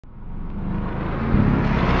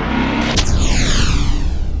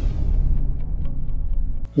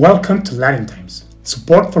Welcome to Latin Times.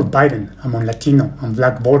 Support for Biden among Latino and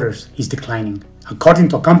Black voters is declining. According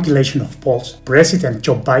to a compilation of polls, President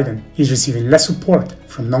Joe Biden is receiving less support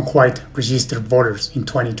from non-white registered voters in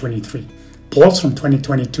 2023. Polls from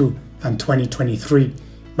 2022 and 2023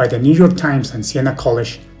 by the New York Times and Siena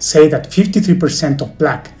College say that 53% of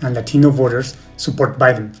Black and Latino voters support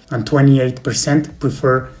Biden and 28%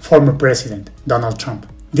 prefer former President Donald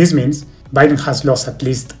Trump. This means Biden has lost at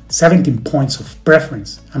least 17 points of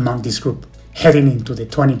preference among this group heading into the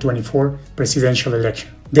 2024 presidential election.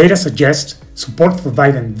 Data suggests support for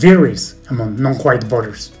Biden varies among non-white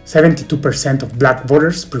voters. 72% of Black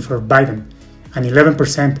voters prefer Biden and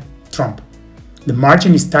 11% Trump. The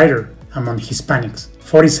margin is tighter among Hispanics,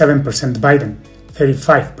 47% Biden,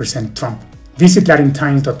 35% Trump. Visit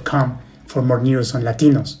LatinTimes.com for more news on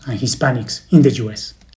Latinos and Hispanics in the US.